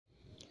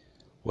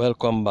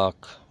Welcome back,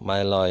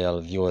 my loyal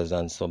viewers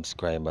and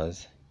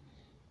subscribers.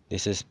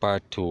 This is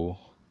part 2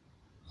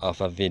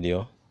 of a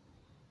video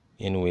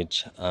in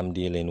which I'm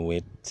dealing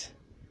with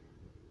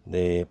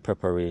the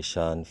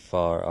preparation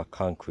for a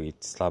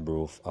concrete slab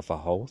roof of a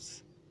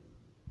house.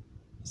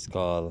 It's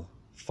called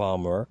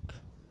Formwork.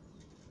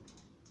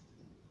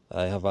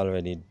 I have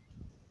already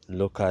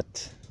looked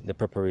at the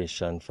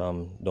preparation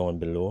from down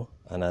below,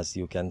 and as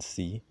you can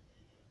see,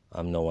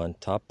 I'm now on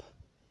top,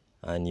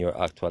 and you're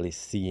actually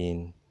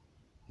seeing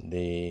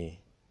the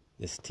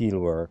steel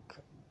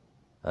work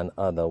and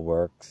other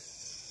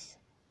works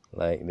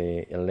like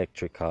the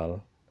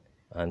electrical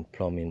and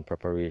plumbing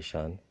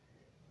preparation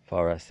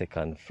for a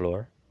second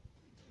floor.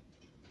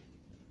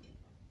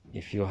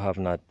 If you have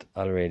not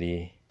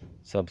already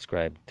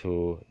subscribed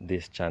to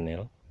this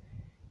channel,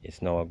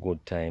 it's now a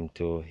good time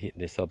to hit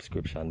the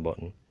subscription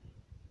button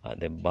at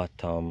the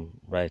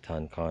bottom right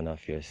hand corner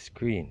of your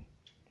screen.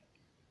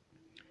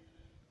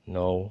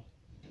 Now,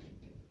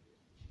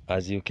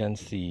 as you can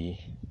see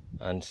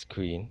on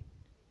screen,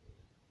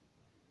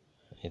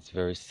 it's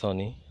very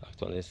sunny.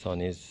 Actually, the sun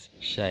is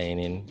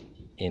shining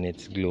in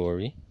its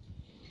glory,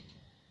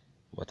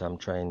 but I'm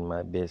trying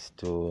my best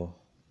to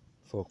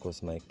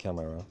focus my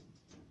camera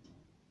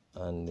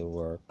on the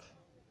work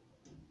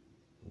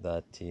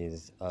that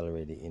is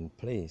already in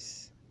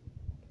place.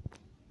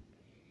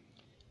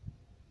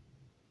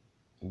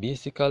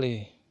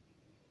 Basically,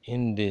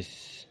 in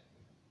this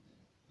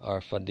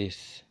or for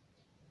this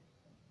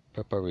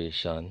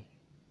preparation,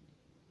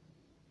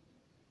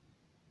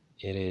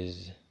 it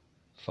is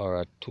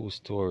for a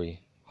 2-story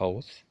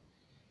house.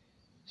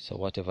 So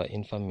whatever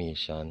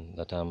information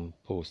that I'm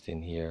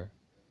posting here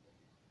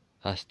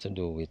has to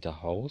do with a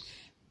house,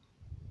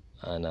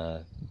 and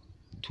a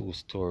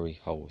 2-story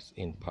house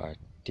in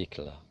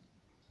particular.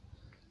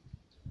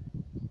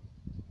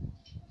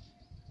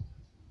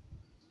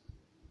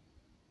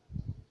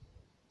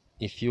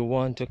 If you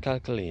want to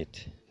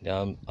calculate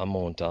the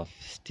amount of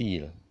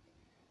steel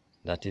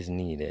that is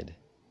needed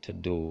to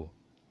do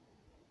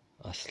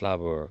a slab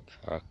work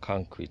or a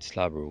concrete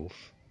slab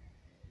roof,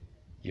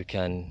 you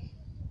can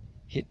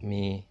hit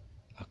me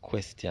a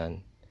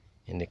question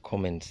in the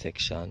comment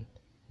section,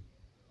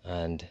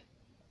 and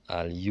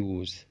I'll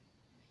use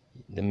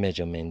the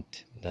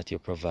measurement that you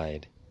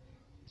provide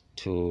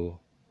to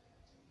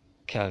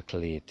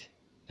calculate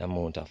the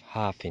amount of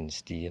half-inch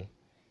steel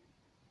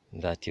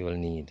that you will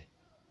need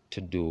to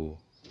do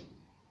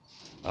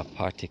a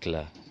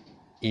particular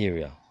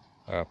area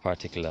or a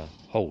particular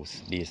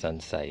house based on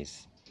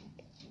size.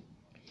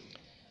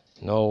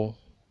 Now,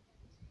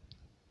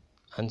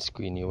 on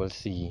screen you will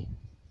see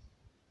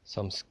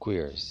some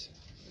squares,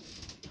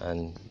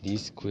 and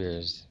these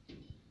squares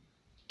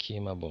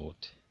came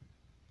about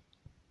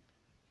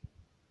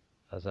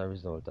as a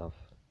result of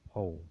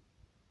how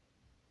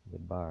the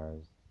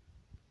bars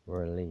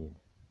were laid.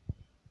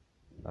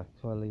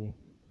 Actually,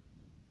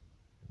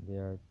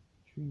 there are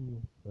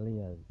 3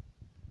 layers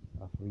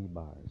of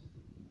rebars.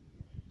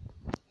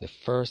 The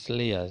first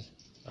layer,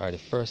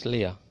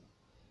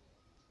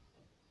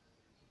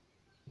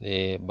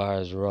 the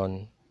bars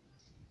run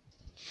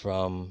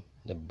from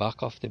the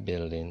back of the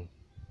building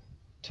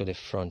to the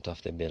front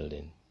of the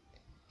building.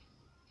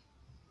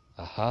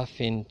 A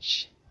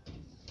half-inch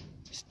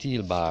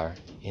steel bar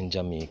in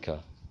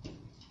Jamaica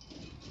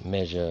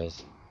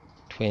measures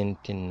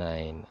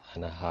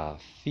 29.5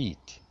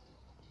 feet,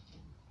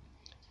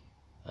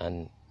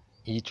 and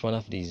each one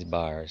of these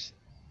bars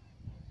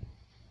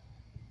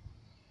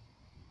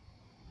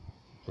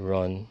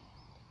run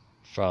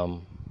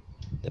from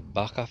the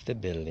back of the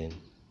building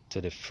to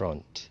the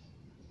front.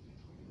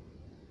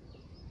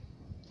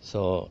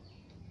 So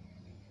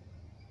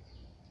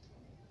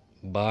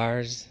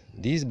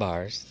these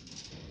bars,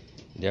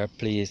 they are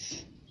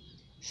placed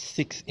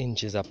 6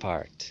 inches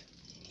apart.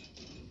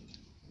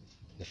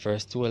 The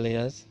first 2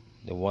 layers,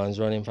 the ones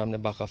running from the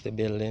back of the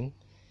building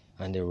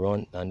and the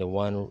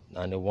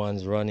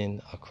ones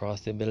running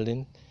across the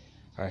building,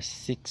 are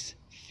 6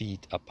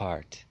 feet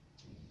apart.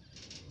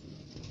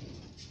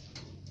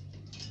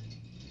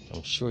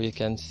 I'm sure you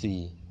can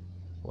see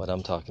what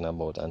I'm talking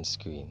about on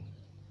screen.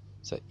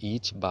 So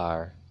each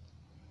bar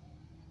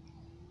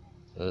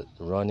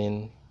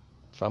running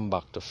from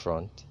back to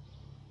front,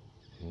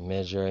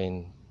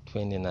 measuring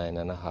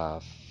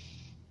 29.5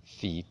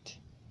 feet,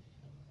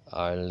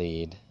 are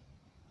laid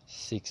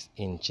 6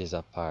 inches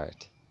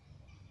apart,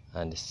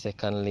 and the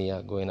second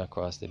layer going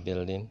across the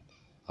building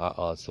are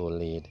also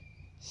laid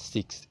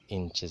 6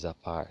 inches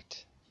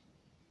apart.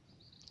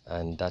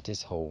 And that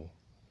is how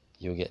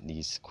you get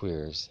these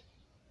squares,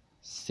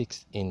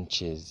 6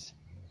 inches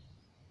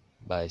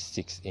by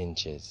 6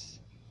 inches.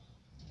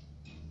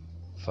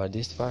 For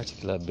this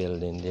particular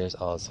building, there's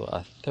also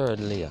a 3rd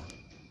layer,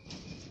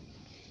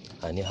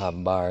 and you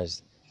have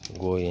bars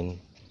going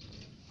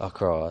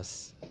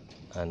across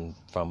and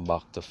from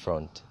back to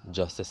front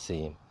just the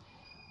same,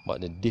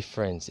 but the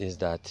difference is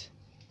that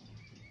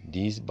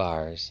these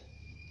bars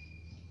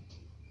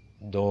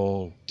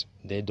don't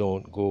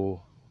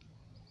go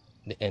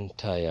the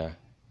entire,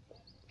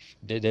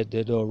 they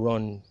don't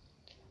run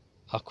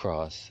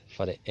across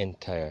for the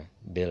entire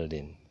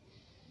building,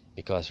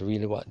 because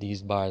really what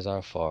these bars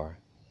are for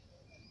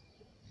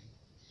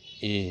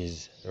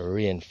is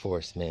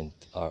reinforcement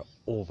or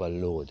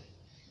overload.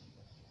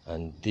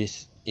 And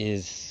this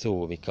is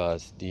so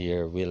because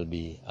there will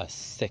be a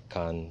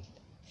second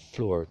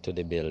floor to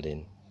the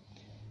building,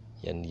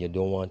 and you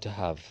don't want to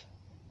have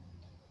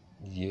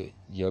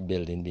your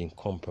building being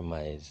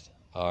compromised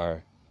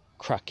or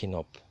cracking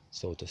up,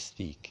 so to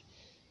speak.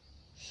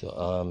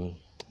 So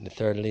the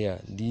third layer,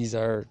 these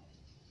are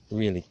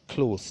really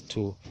close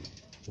to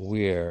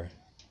where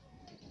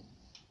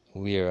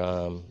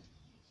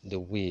the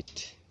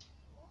weight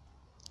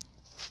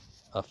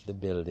of the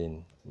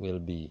building will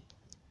be.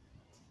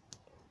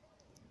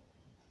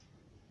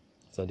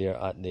 So they're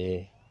at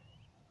the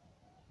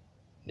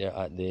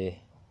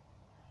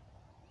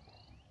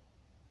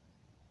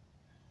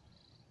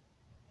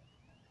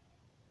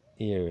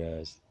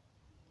areas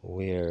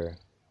where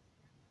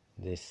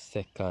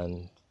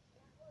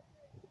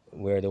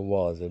the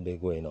walls will be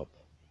going up.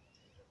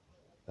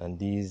 And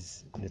the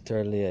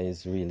third layer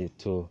is really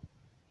to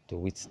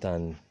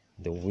withstand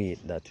the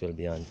weight that will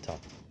be on top.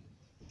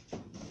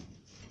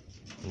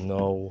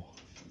 Now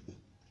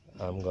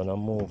I'm gonna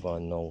move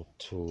on now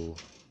to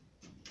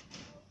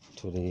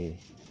the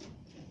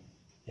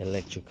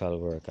electrical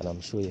work, and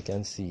I'm sure you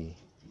can see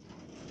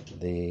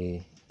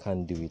the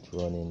conduit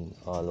running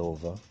all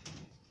over.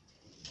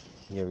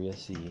 Here you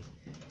see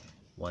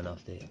one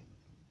of the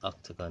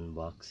octagon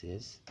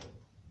boxes,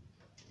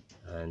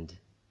 and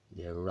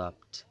they're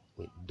wrapped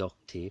with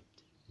duct tape.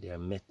 They're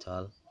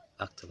metal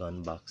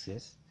octagon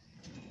boxes,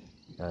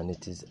 and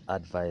it is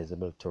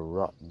advisable to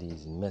wrap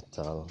these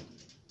metal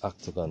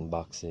octagon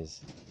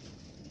boxes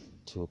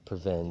to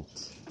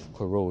prevent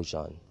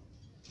corrosion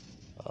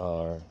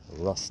or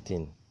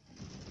rusting,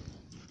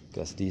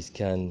 because these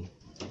can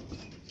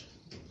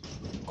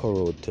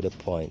corrode to the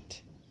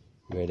point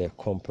where they're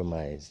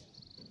compromised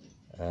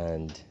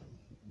and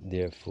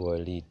therefore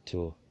lead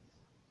to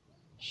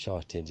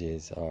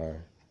shortages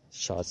or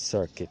short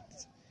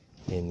circuits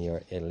in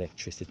your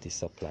electricity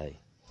supply.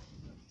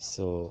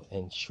 So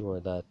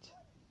ensure that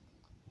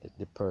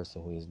the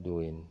person who is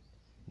doing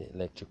the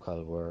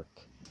electrical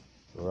work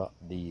wrap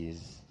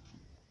these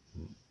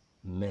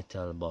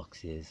metal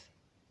boxes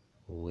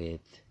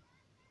with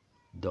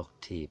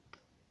duct tape.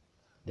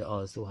 They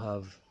also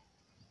have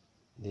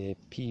the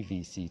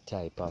PVC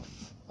type of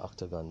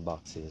octagon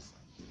boxes,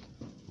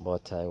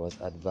 but I was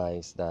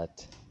advised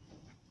that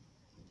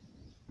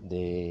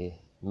the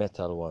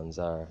metal ones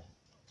are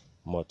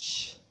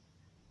much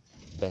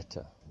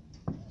better,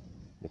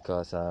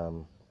 because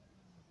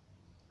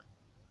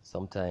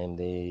sometimes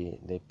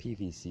the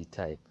PVC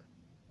type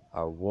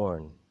are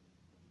worn.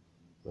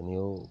 When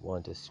you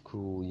want to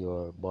screw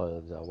your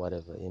bulbs or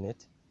whatever in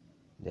it,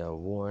 they are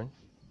worn,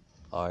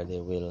 or they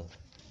will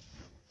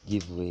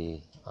give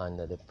way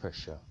under the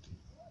pressure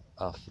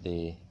of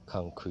the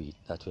concrete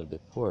that will be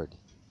poured.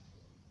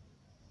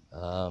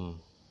 I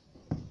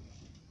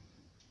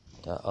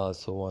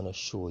also want to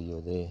show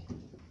you the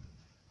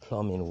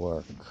plumbing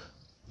work.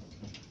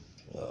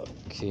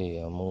 Okay,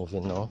 I'm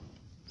moving now.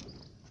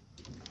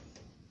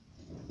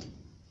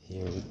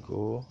 Here we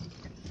go.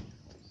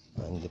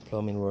 And the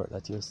plumbing work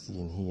that you're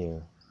seeing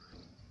here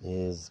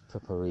is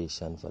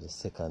preparation for the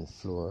second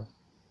floor.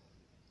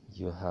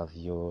 You have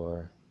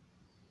your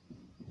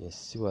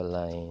sewer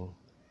line,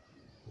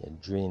 your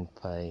drain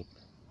pipe,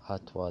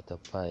 hot water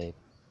pipe,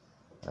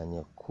 and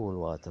your cold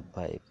water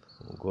pipe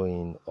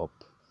going up.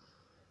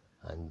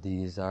 And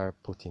these are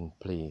put in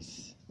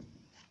place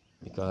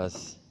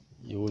because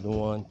you wouldn't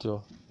want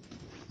to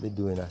be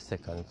doing a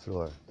second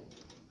floor,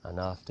 and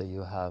after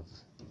you have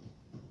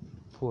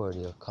poured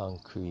your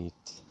concrete,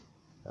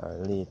 or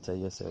later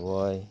you say,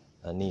 boy,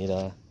 I need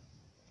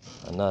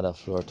another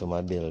floor to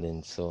my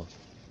building. So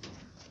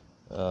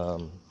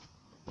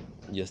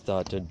you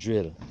start to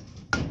drill.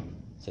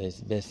 So it's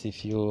best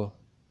if you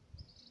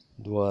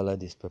do all of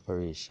this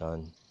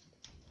preparation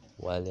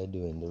while you're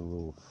doing the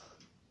roof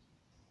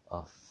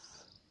of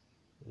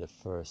the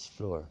first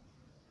floor.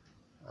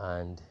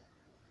 And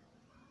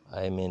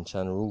I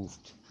mentioned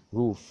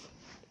roof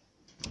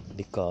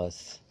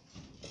because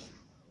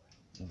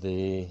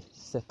the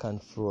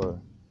second floor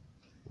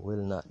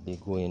will not be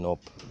going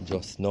up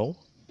just now.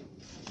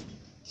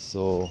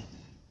 So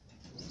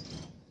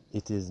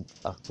it is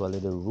actually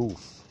the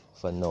roof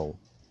for now.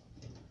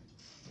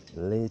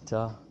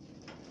 Later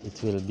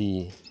it will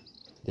be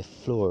the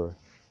floor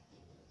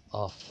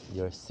of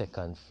your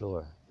second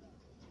floor.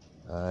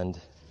 And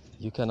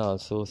you can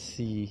also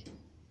see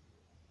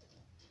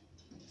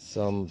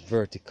some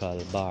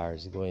vertical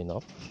bars going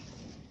up,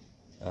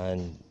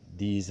 and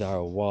these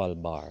are wall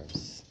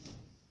bars.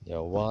 They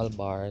are wall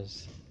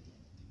bars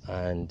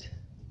and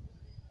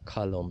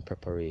column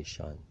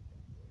preparation.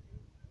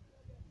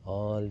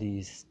 All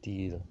these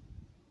steel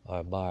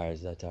or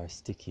bars that are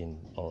sticking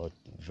out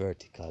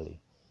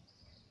vertically,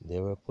 they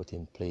were put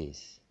in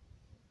place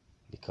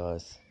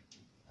because,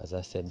 as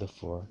I said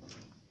before,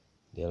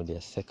 there will be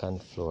a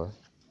second floor,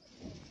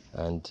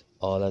 and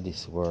all of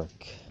this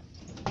work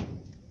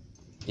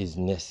is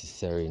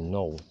necessary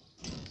now,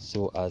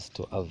 so as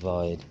to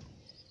avoid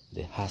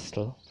the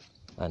hassle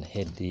and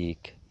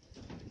headache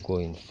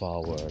going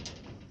forward.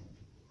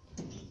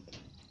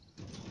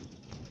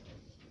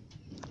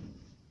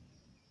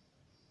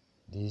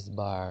 This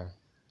bar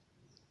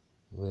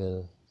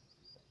will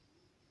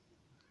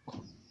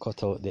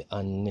cut out the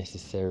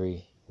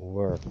unnecessary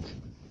work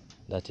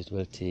that it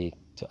will take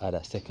to add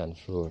a second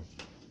floor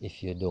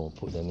if you don't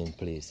put them in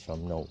place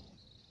from now.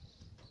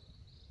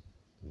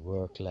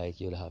 Work like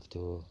you'll have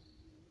to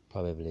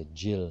probably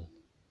drill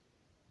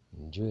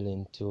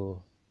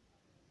into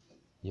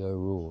your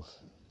roof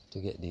to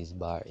get these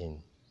bar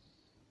in,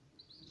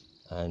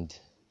 and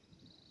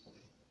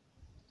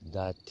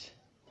that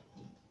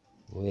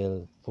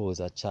will pose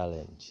a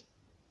challenge.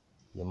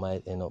 You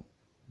might end up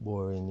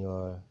boring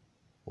your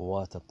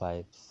water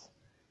pipes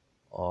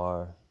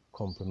or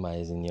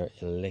compromising your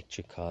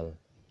electrical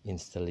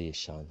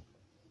installation.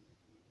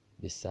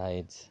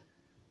 Besides,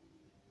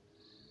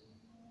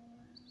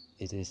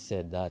 it is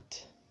said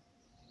that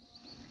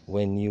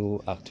when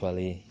you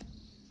actually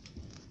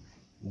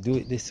do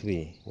it this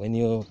way, when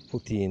you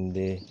put in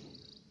the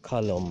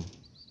column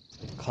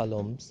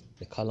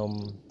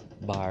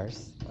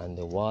bars and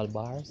the wall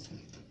bars,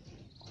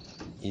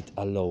 it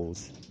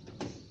allows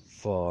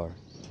for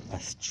a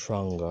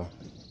stronger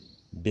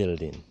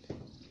building.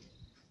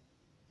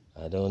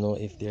 I don't know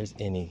if there's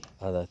any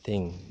other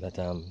thing that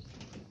I'm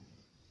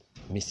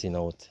missing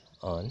out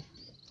on,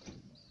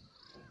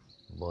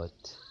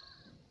 but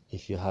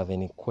if you have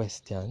any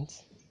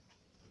questions,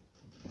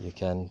 you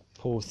can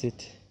post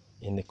it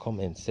in the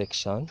comment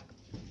section,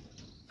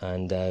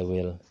 and I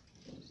will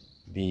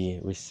be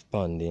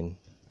responding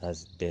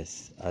as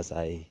best as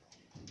I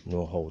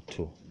know how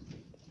to.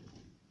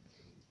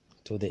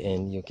 To the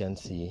end, you can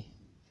see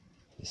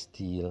the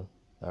steel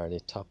or the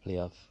top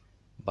layer of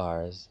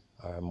bars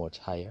are much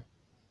higher.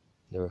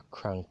 They were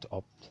cranked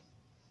up,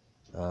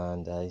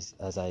 and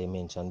as I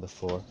mentioned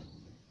before,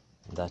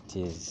 that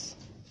is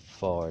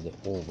for the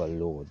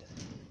overload,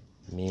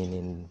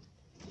 meaning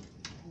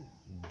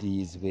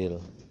these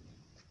will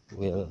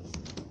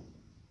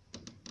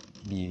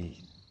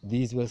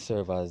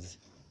serve as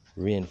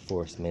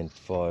reinforcement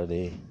for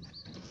the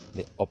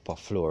upper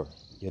floor.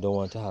 You don't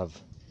want to have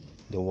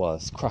the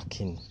walls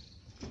cracking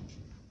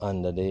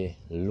under the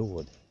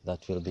load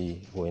that will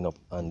be going up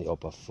on the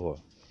upper floor.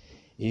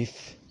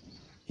 If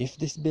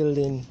this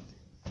building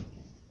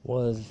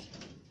was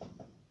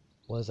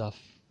a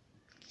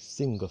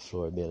single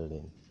floor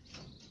building,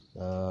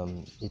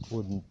 it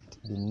wouldn't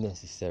be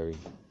necessary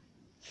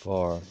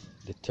for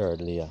the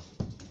third layer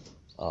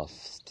of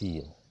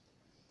steel.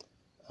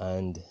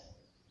 And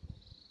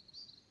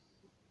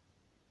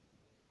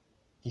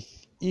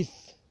if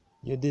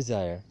you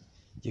desire,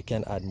 you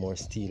can add more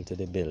steel to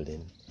the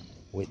building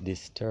with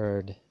this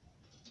third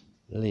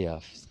layer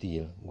of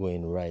steel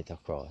going right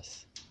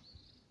across,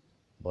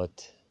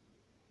 but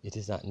it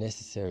is not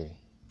necessary.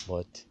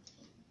 But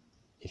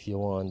if you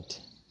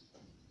want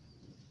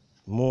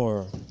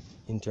more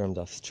in terms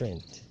of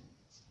strength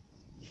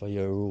for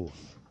your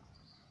roof,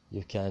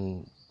 you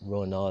can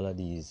run all of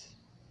these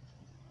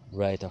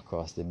right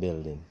across the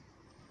building.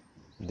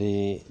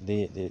 The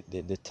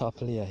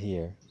top layer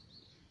here,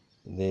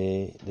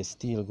 the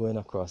steel going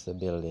across the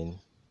building,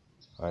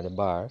 or the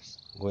bars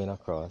going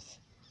across,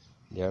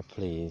 they are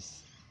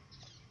placed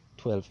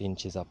 12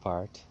 inches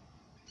apart,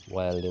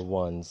 while the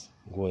ones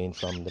going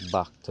from the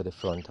back to the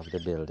front of the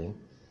building,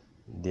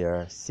 they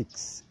are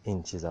 6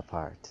 inches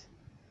apart,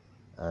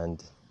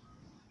 and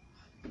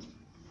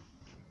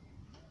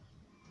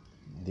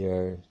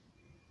they're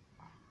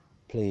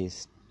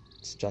placed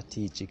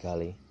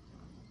strategically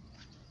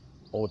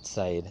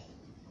outside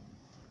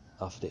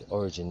of the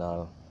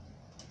original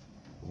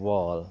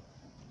wall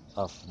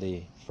of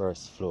the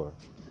first floor.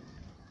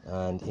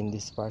 And in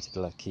this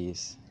particular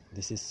case,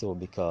 this is so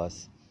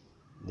because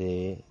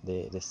the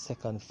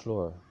second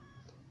floor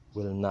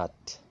will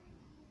not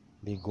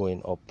be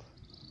going up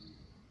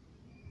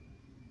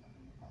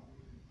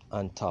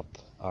on top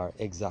or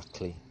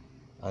exactly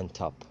on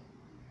top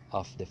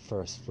of the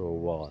first floor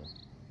wall,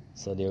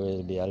 so there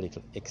will be a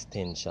little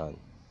extension.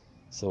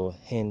 So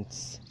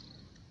hence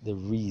the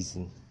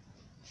reason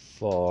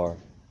for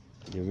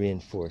the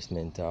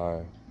reinforcement,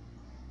 or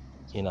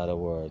in other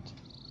words,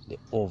 the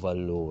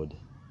overload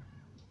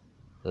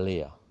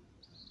layer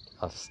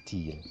of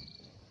steel.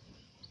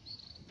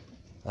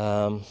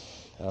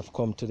 I've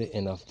come to the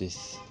end of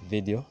this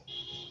video.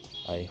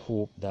 I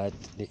hope that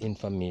the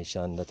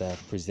information that I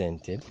have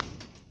presented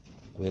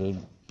will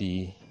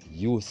be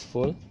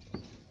useful,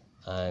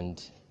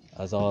 and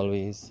as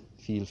always,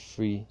 feel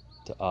free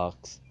to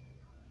ask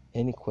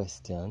any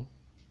question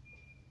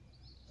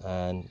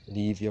and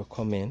leave your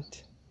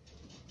comment.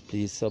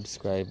 Please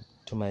subscribe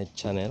to my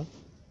channel,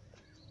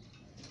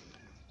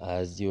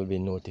 as you will be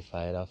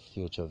notified of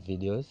future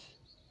videos.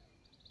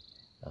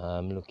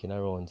 I'm looking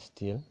around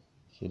still.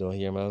 If you don't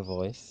hear my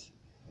voice,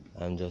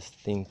 I'm just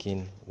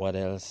thinking what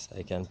else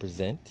I can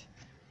present.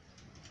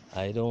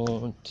 I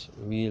don't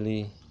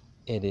really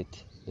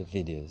edit the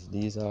videos.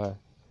 These are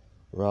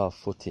raw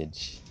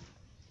footage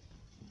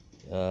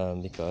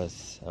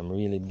because I'm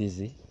really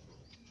busy,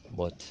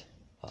 but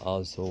I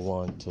also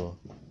want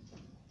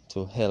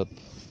to help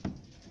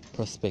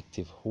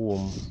prospective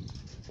home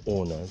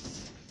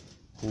owners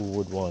who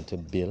would want to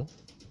build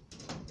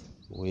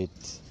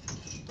with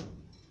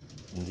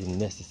the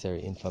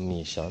necessary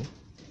information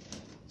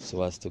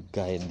so as to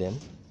guide them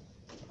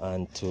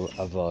and to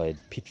avoid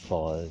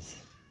pitfalls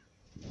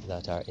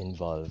that are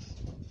involved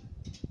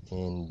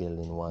in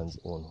building one's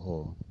own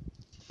home.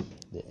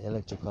 The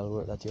electrical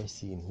work that you're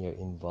seeing here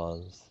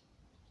involves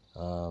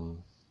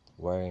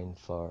wiring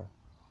for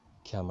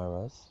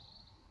cameras,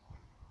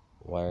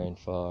 wiring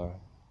for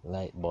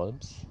light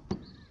bulbs,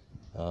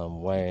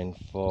 wiring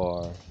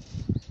for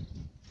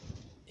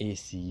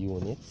AC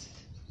units,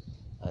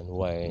 and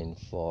wiring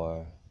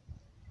for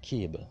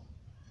cable.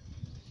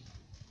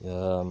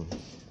 The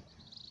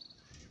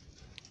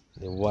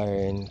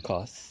wiring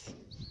costs,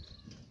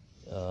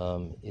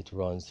 it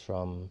runs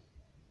from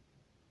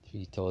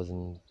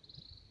 3,000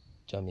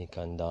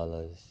 Jamaican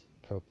dollars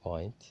per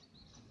point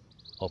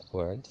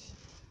upwards.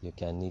 You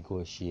can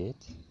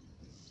negotiate.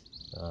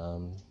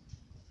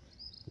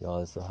 You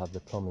also have the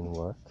plumbing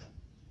work,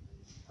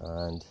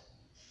 and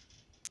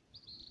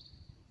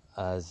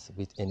as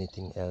with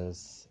anything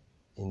else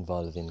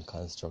involving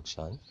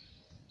construction,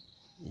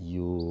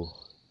 you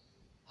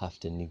have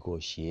to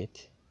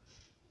negotiate.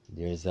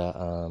 There's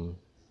a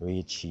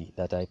rate sheet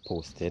that I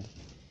posted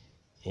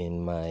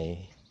in my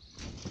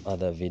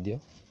other video,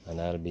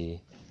 and I'll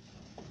be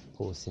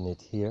posting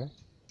it here,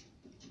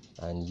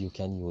 and you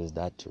can use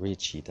that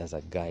rate sheet as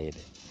a guide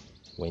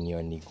when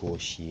you're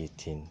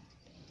negotiating.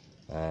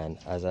 And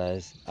as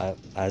I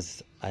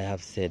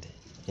have said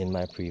in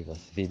my previous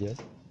videos,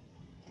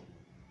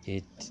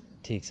 it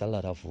takes a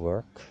lot of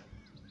work.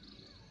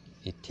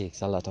 It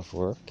takes a lot of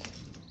work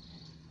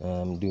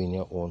doing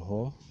your own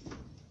home,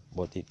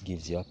 but it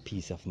gives you a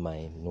peace of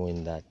mind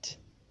knowing that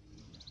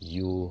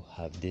you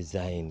have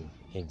designed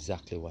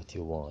exactly what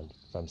you want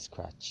from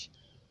scratch.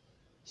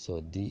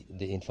 So the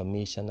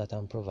information that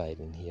I'm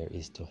providing here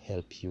is to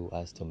help you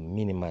as to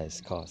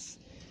minimize costs,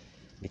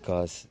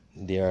 because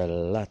there are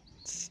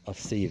lots of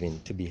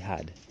saving to be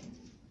had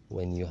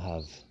when you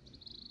have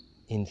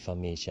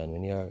information,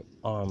 when you're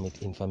armed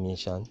with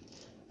information,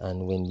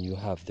 and when you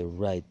have the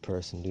right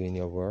person doing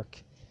your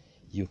work.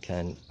 You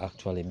can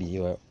actually be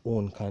your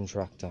own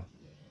contractor,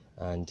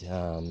 and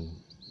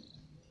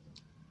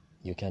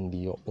you can be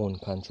your own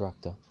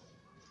contractor,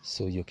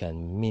 so you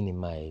can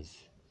minimize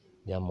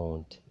the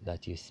amount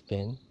that you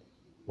spend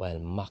while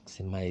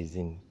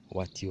maximizing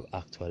what you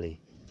actually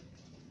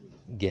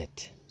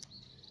get.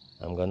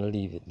 I'm gonna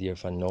leave it there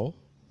for now,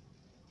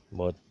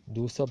 but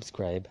do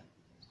subscribe,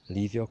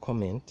 leave your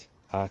comment,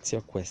 ask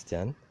your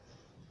questions,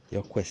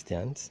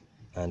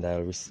 and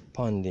I'll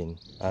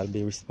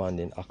be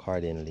responding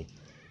accordingly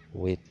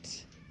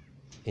with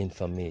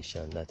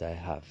information that I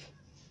have.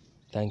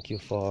 Thank you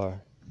for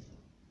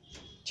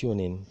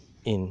tuning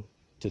in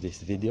to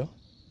this video,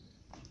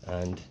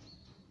 and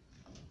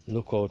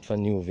look out for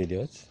new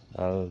videos.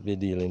 I'll be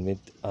dealing with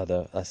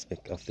other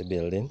aspects of the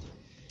building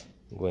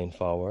going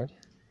forward.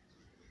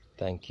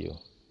 Thank you.